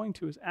he was going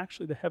to is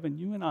actually the heaven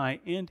you and I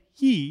and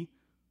he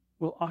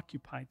will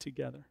occupy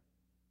together.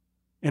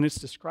 And it's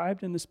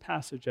described in this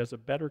passage as a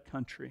better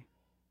country,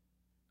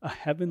 a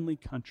heavenly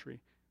country.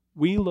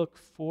 We look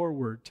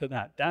forward to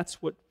that.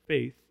 That's what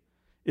faith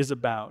is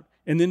about.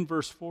 And then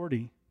verse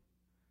 40,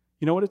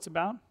 you know what it's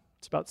about?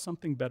 It's about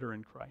something better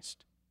in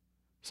Christ.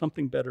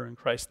 Something better in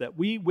Christ that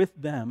we with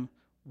them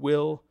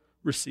will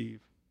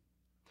receive.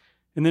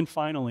 And then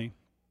finally,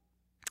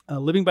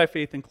 living by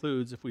faith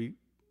includes, if we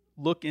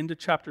look into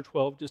chapter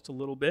 12 just a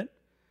little bit,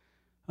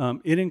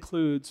 it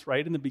includes,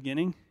 right in the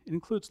beginning, it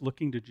includes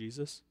looking to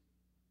Jesus.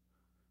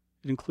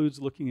 It includes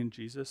looking in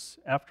Jesus.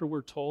 After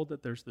we're told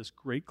that there's this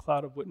great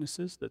cloud of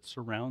witnesses that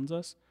surrounds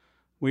us,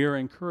 we are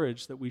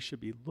encouraged that we should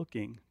be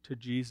looking to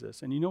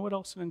Jesus. And you know what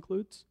else it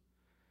includes?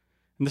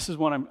 And this is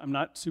one I'm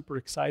not super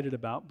excited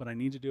about, but I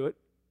need to do it.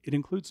 It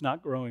includes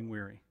not growing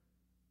weary.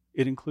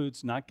 It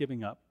includes not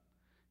giving up.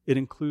 It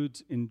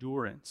includes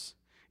endurance.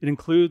 It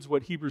includes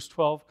what Hebrews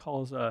 12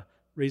 calls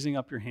raising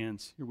up your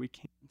hands, your weak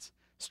hands,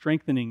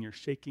 strengthening your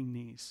shaking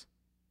knees,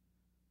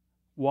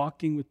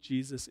 walking with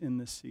Jesus in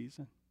this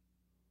season.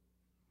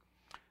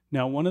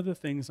 Now, one of the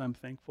things I'm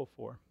thankful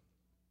for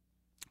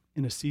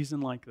in a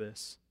season like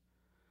this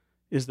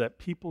is that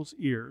people's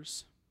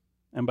ears,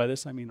 and by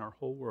this I mean our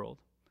whole world,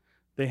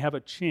 they have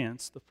a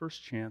chance, the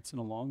first chance in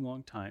a long,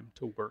 long time,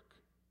 to work.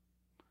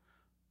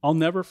 I'll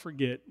never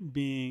forget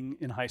being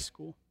in high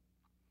school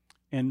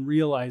and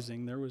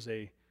realizing there was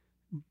a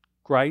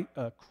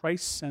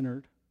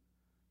Christ-centered,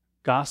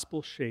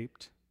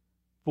 gospel-shaped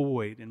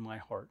void in my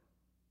heart.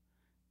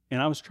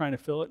 And I was trying to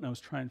fill it,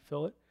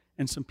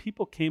 and some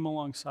people came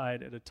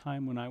alongside at a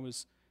time when I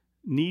was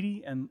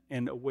needy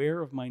and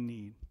aware of my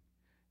need.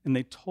 And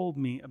they told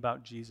me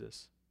about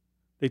Jesus.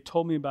 They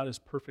told me about his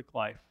perfect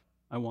life.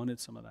 I wanted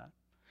some of that.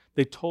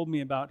 They told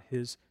me about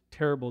his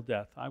terrible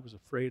death. I was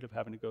afraid of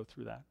having to go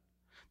through that.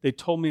 They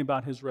told me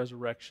about his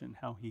resurrection,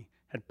 how he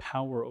had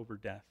power over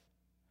death.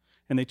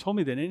 And they told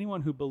me that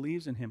anyone who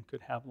believes in him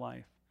could have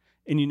life.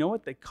 And you know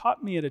what? They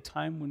caught me at a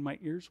time when my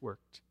ears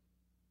worked.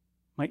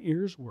 My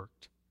ears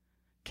worked.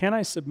 Can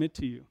I submit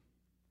to you?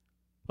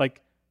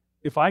 Like,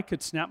 if I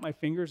could snap my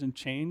fingers and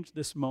change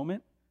this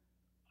moment,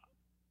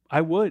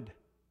 I would,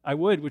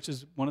 which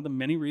is one of the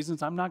many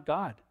reasons I'm not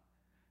God.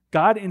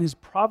 God in his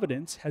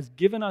providence has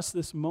given us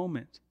this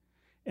moment.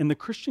 And the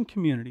Christian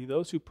community,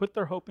 those who put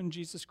their hope in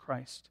Jesus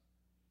Christ,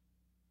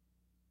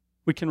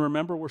 we can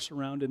remember we're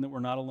surrounded and that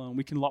we're not alone.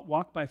 We can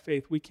walk by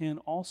faith. We can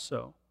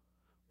also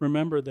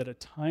remember that a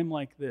time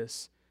like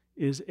this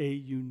is a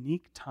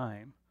unique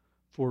time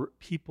for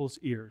people's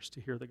ears to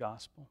hear the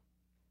gospel.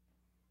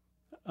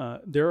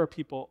 There are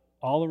people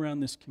all around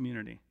this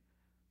community.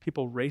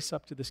 People race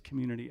up to this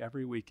community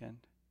every weekend,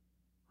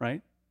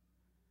 right?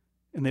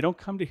 And they don't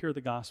come to hear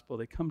the gospel.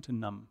 They come to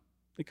numb.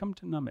 They come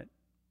to numb it,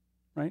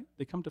 right?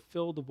 They come to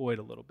fill the void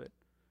a little bit.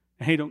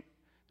 And hey,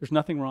 there's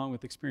nothing wrong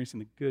with experiencing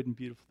the good and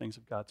beautiful things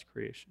of God's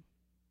creation.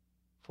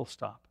 Full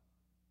stop.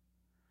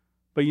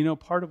 But you know,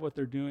 part of what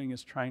they're doing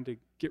is trying to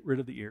get rid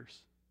of the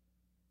ears.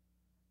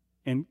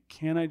 And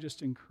can I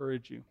just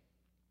encourage you?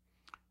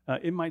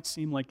 It might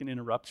seem like an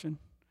interruption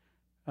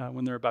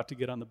when they're about to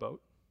get on the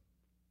boat.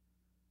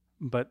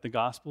 But the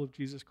gospel of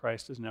Jesus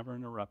Christ is never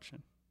an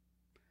interruption.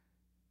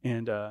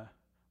 And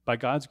by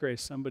God's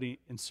grace, somebody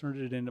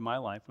inserted it into my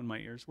life when my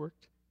ears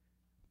worked.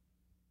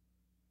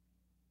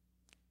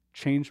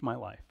 Changed my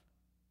life.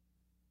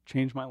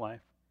 Changed my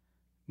life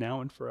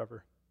now and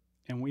forever.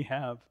 And we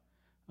have,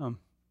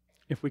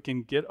 if we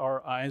can get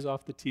our eyes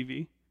off the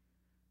TV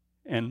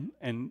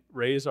and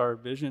raise our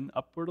vision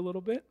upward a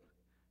little bit,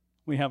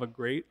 we have a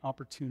great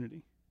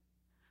opportunity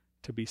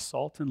to be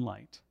salt and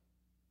light,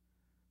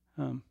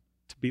 to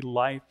be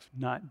life,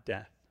 not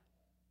death,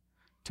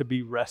 to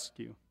be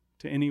rescue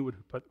to anyone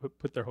who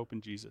put their hope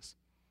in Jesus.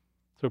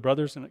 So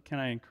brothers, can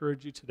I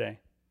encourage you today?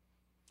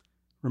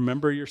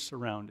 Remember you're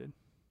surrounded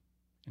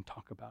and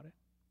talk about it.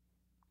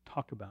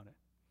 Talk about it.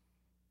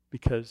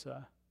 Because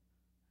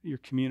your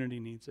community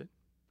needs it.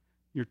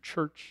 Your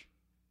church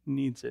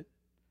needs it.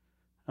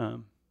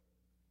 And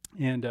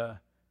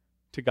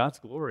to God's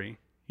glory,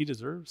 he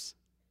deserves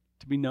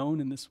to be known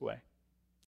in this way.